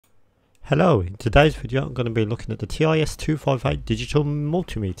Hello, in today's video I'm going to be looking at the TIS 258 Digital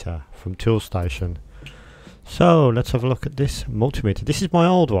Multimeter from Toolstation. So let's have a look at this multimeter. This is my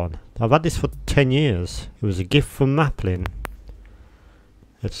old one. I've had this for 10 years. It was a gift from Maplin.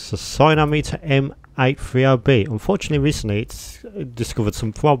 It's a Cynometer M830B. Unfortunately recently it's discovered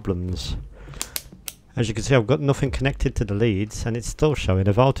some problems. As you can see, I've got nothing connected to the leads and it's still showing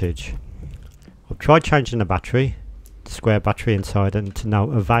a voltage. I've tried changing the battery, the square battery inside, and to no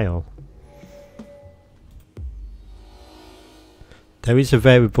avail. There is a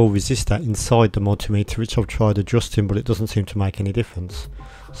variable resistor inside the multimeter which I've tried adjusting, but it doesn't seem to make any difference.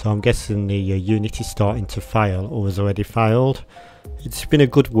 So I'm guessing the unit is starting to fail or has already failed. It's been a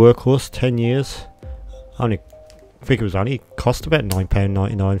good workhorse, 10 years. I think it was only cost about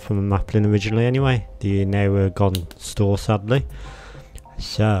 £9.99 from Maplin originally anyway. The now gone store sadly.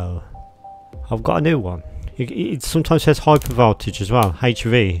 So I've got a new one. It sometimes says hyper voltage as well,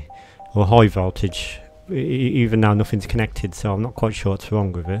 HV or high voltage. Even now nothing's connected, so I'm not quite sure what's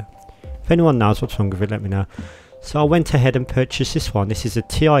wrong with it. If anyone knows what's wrong with it, let me know. So I went ahead and purchased this one. This is a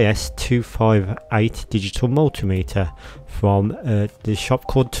TIS 258 digital multimeter from the shop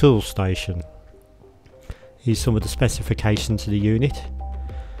called Toolstation. Here's some of the specifications of the unit.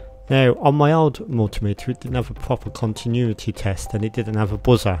 Now on my old multimeter it didn't have a proper continuity test and it didn't have a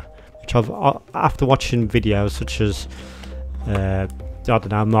buzzer, which after watching videos such as I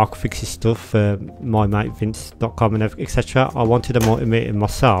don't know, Mark Fix's stuff, mymatevince.com and etc. I wanted a multimeter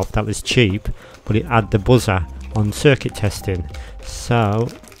myself that was cheap, but it had the buzzer on circuit testing. So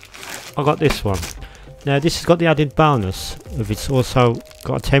I got this one. Now this has got the added bonus of it's also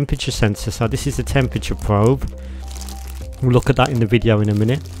got a temperature sensor, so this is a temperature probe. We'll look at that in the video in a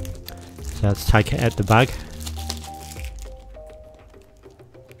minute. So let's take it out the bag.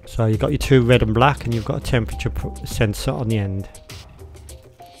 So you've got your two red and black and you've got a temperature sensor on the end.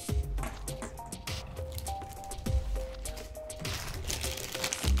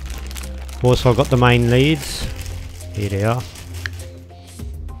 Also I've got the main leads. Here they are.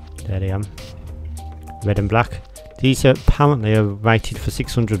 There they are. Red and black. These apparently are rated for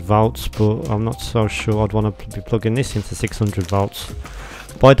 600 volts, but I'm not so sure I'd want to be plugging this into 600 volts.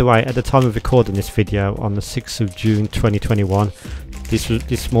 By the way, at the time of recording this video on the 6th of June 2021, this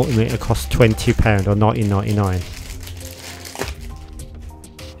multimeter cost £20 or $19.99.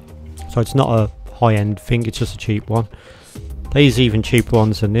 So it's not a high-end thing, it's just a cheap one. There's even cheaper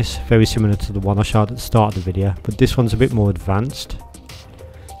ones than this, very similar to the one I showed at the start of the video, but this one's a bit more advanced.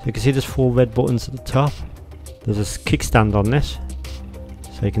 So you can see there's 4 red buttons at the top. There's a kickstand on this,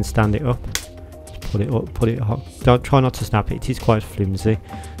 so you can stand it up. Just put it up, put it up. Don't try not to snap it, it is quite flimsy.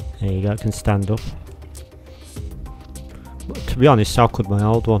 There you go, it can stand up. But to be honest, so could my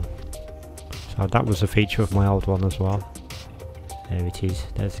old one. So that was a feature of my old one as well. There it is,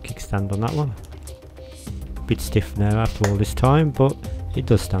 there's a kickstand on that one. Bit stiff now after all this time, but it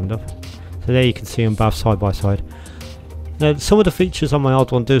does stand up. So there you can see them both side by side. Now some of the features on my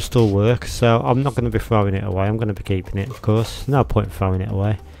old one do still work, so I'm not going to be throwing it away. I'm going to be keeping it, of course. No point in throwing it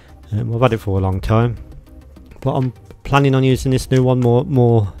away. I've had it for a long time, but I'm planning on using this new one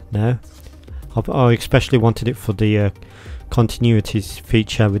more now. I especially wanted it for the continuity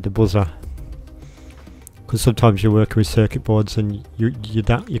feature with the buzzer, because sometimes you're working with circuit boards and you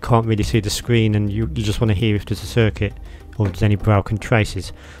can't really see the screen, and you just want to hear if there's a circuit or if there's any broken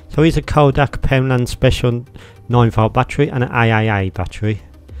traces. So here's a Kodak Poundland Special 9V battery and an AAA battery.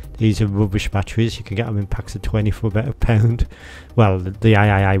 These are rubbish batteries, you can get them in packs of 20 for about £1. Well, the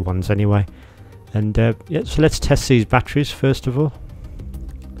AAA ones anyway. And yeah, so let's test these batteries first of all.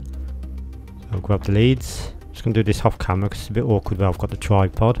 So I'll grab the leads. I'm just going to do this off camera because it's a bit awkward where I've got the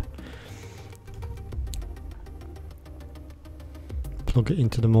tripod. Plug it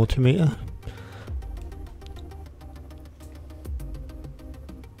into the multimeter.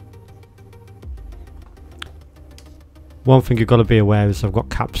 One thing you've got to be aware is I've got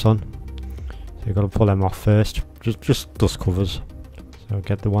caps on, so you've got to pull them off first. Just dust covers. So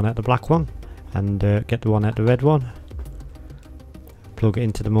get the one out the black one and get the one out the red one. Plug it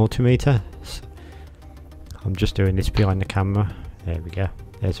into the multimeter. I'm just doing this behind the camera. There we go.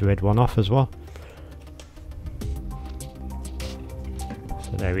 There's the red one off as well.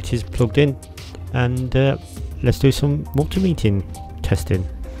 So there it is, plugged in, and let's do some multimeter testing.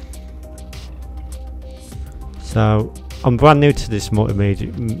 So I'm brand new to this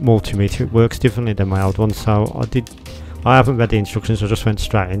multimeter. It works differently than my old one, so I haven't read the instructions, I just went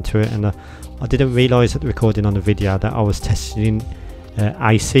straight into it, and I didn't realise at the recording on the video that I was testing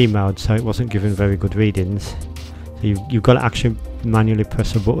AC mode, so it wasn't giving very good readings. So you've got to actually manually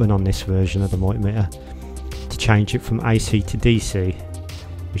press a button on this version of the multimeter to change it from AC to DC.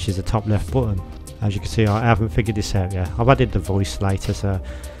 which is the top left button. As you can see, I haven't figured this out yet. I've added the voice later, so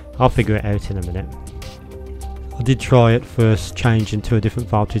I'll figure it out in a minute. I did try at first changing to a different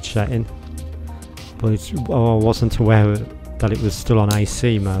voltage setting, but I wasn't aware that it was still on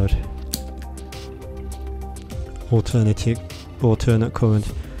AC mode. Alternate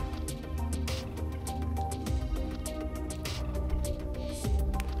current.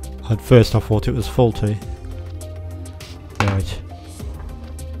 At first I thought it was faulty. Right.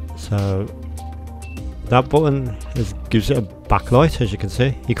 So that button gives it a backlight, as you can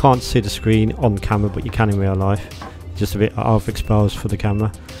see. You can't see the screen on camera, but you can in real life. Just a bit overexposed for the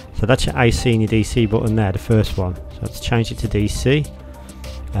camera. So that's your AC and your DC button there, the first one. So let's change it to DC,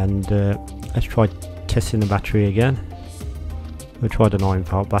 and let's try testing the battery again. We'll try the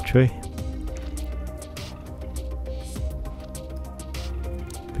 9-volt battery.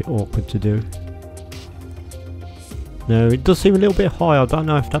 Bit awkward to do. No, it does seem a little bit high. I don't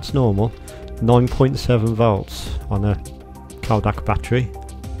know if that's normal. 9.7 volts on a Kodak battery.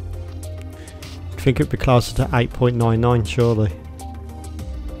 I think it'd be closer to 8.99 surely.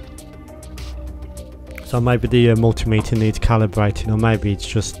 So maybe the multimeter needs calibrating, or maybe it's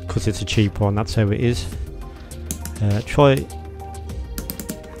just because it's a cheap one, that's how it is. Let's try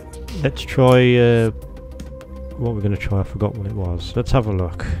what we're going to try. I forgot what it was. Let's have a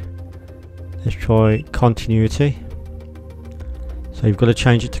look. Let's try continuity. So you've got to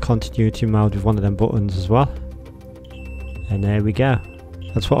change it to continuity mode with one of them buttons as well. And there we go.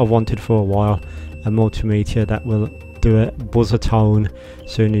 That's what I wanted for a while. A multimeter that will do a buzzer tone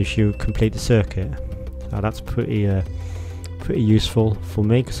as soon as you complete the circuit. So that's pretty useful for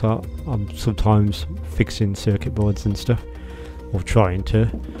me, because I'm sometimes fixing circuit boards and stuff, or trying to,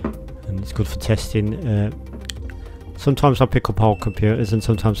 and it's good for testing. Sometimes I pick up old computers, and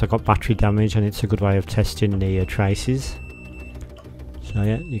sometimes I got battery damage, and it's a good way of testing the traces. So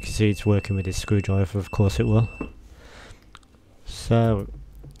yeah, you can see it's working with this screwdriver. Of course it will. So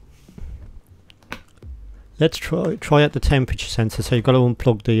let's try out the temperature sensor. So you've got to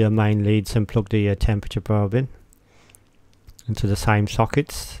unplug the main leads and plug the temperature probe in into the same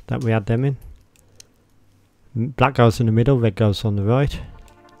sockets that we had them in. Black goes in the middle, red goes on the right.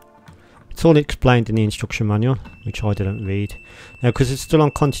 It's all explained in the instruction manual, which I didn't read. Now, because it's still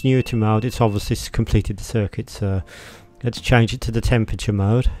on continuity mode, it's obviously completed the circuit. So let's change it to the temperature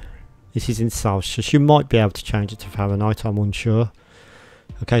mode. This is in Celsius. You might be able to change it to Fahrenheit, I'm unsure.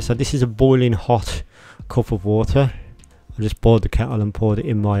 Okay, so this is a boiling hot cup of water. I just boiled the kettle and poured it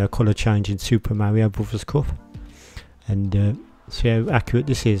in my colour changing Super Mario Brothers cup, and see how accurate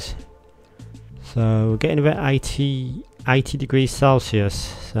this is. So we're getting about 80 degrees Celsius.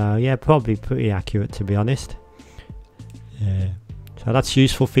 So yeah, probably pretty accurate, to be honest. So that's a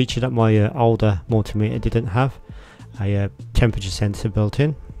useful feature that my older multimeter didn't have. A temperature sensor built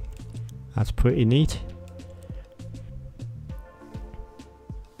in. That's pretty neat.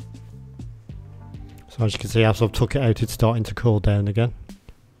 So as you can see, as I've took it out, it's starting to cool down again.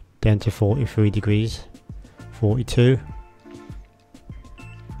 Down to 43 degrees. 42.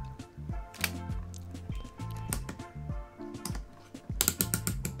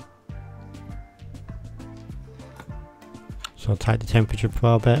 So I'll take the temperature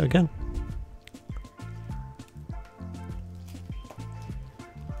probe out again.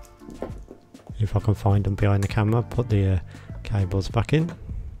 If I can find them behind the camera, put the cables back in.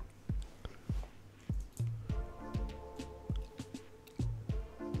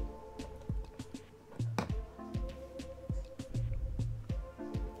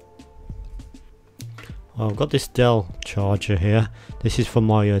 Well, I've got this Dell charger here. This is for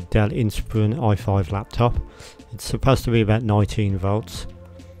my Dell Inspiron i5 laptop. It's supposed to be about 19 volts.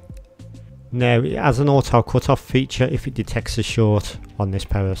 Now, it has an auto cutoff feature if it detects a short on this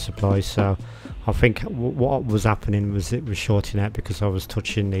power supply. So I think what was happening was it was shorting out because I was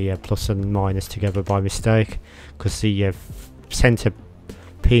touching the plus and minus together by mistake, because the center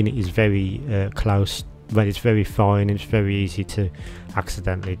pin is very close, but it's very fine. It's very easy to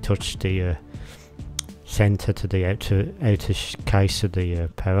accidentally touch the center to the outer case of the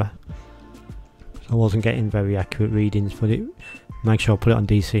power. So I wasn't getting very accurate readings, but make sure I put it on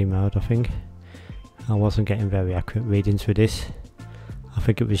DC mode. I think I wasn't getting very accurate readings with this. I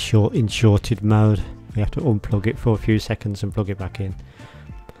think it was in shorted mode. We have to unplug it for a few seconds and plug it back in.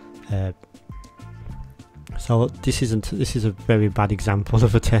 So this is a very bad example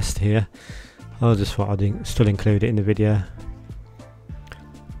of a test here. I just thought I'd still include it in the video.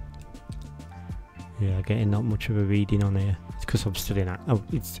 Yeah, getting not much of a reading on here. It's because I'm still in that. Oh,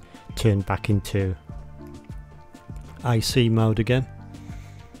 it's turned back into AC mode again.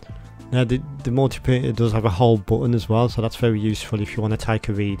 Now the multimeter does have a hold button as well, so that's very useful if you want to take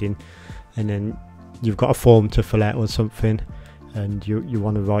a reading and then you've got a form to fill out or something, and you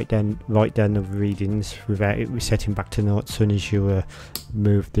want to write down the readings without it resetting back to naught as soon as you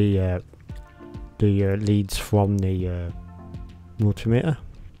move the leads from the multimeter.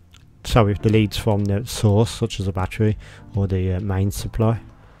 So if the leads from the source, such as a battery or the main supply.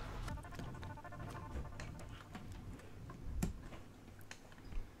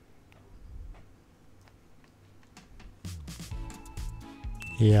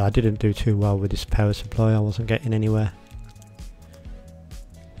 Yeah, I didn't do too well with this power supply. I wasn't getting anywhere.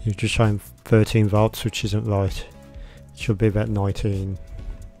 You're just showing 13 volts, which isn't right. It should be about 19.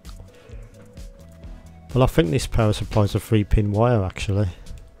 Well, I think this power supply is a 3-pin wire actually,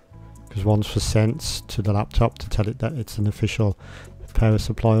 because one's for sense to the laptop to tell it that it's an official power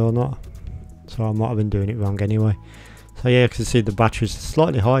supply or not. So I might have been doing it wrong anyway. So yeah, you can see the battery's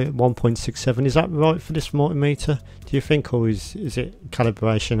slightly high at 1.67. Is that right for this multimeter, do you think, or is it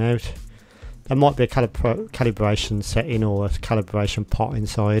calibration out? There might be a calibration setting or a calibration pot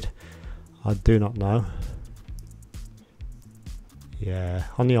inside. I do not know. Yeah,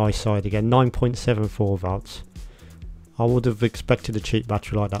 on the high side again, 9.74 volts. I would have expected a cheap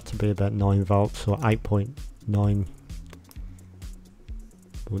battery like that to be about 9 volts or 8.9.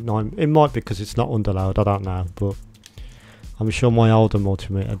 It might be because it's not under load, I don't know, but I'm sure my older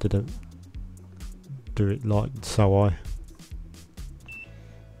multimeter didn't do it like so high.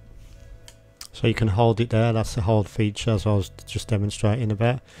 So you can hold it there, that's the hold feature as I was just demonstrating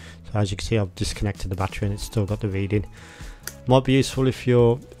about. So as you can see, I've disconnected the battery and it's still got the reading. Might be useful if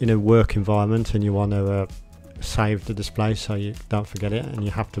you're in a work environment and you want to save the display so you don't forget it, and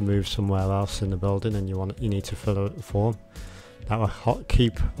you have to move somewhere else in the building and you need to fill a form. That will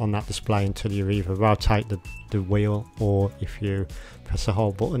keep on that display until you either rotate the wheel or if you press the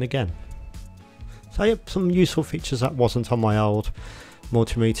hold button again. So yeah, some useful features that wasn't on my old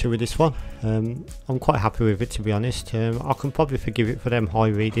multimeter with this one. I'm quite happy with it, to be honest. I can probably forgive it for them high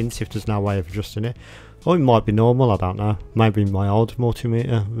readings if there's no way of adjusting it, or it might be normal, I don't know. Maybe my old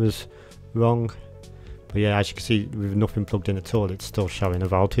multimeter was wrong, but yeah, as you can see, with nothing plugged in at all, it's still showing a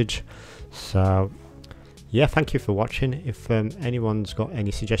voltage. So yeah, thank you for watching. If anyone's got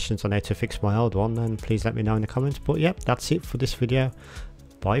any suggestions on how to fix my old one, then please let me know in the comments. But yep, that's it for this video.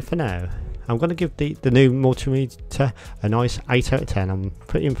 Bye for now. I'm going to give the new multimeter a nice 8 out of 10. I'm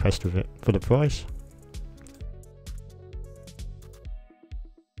pretty impressed with it for the price.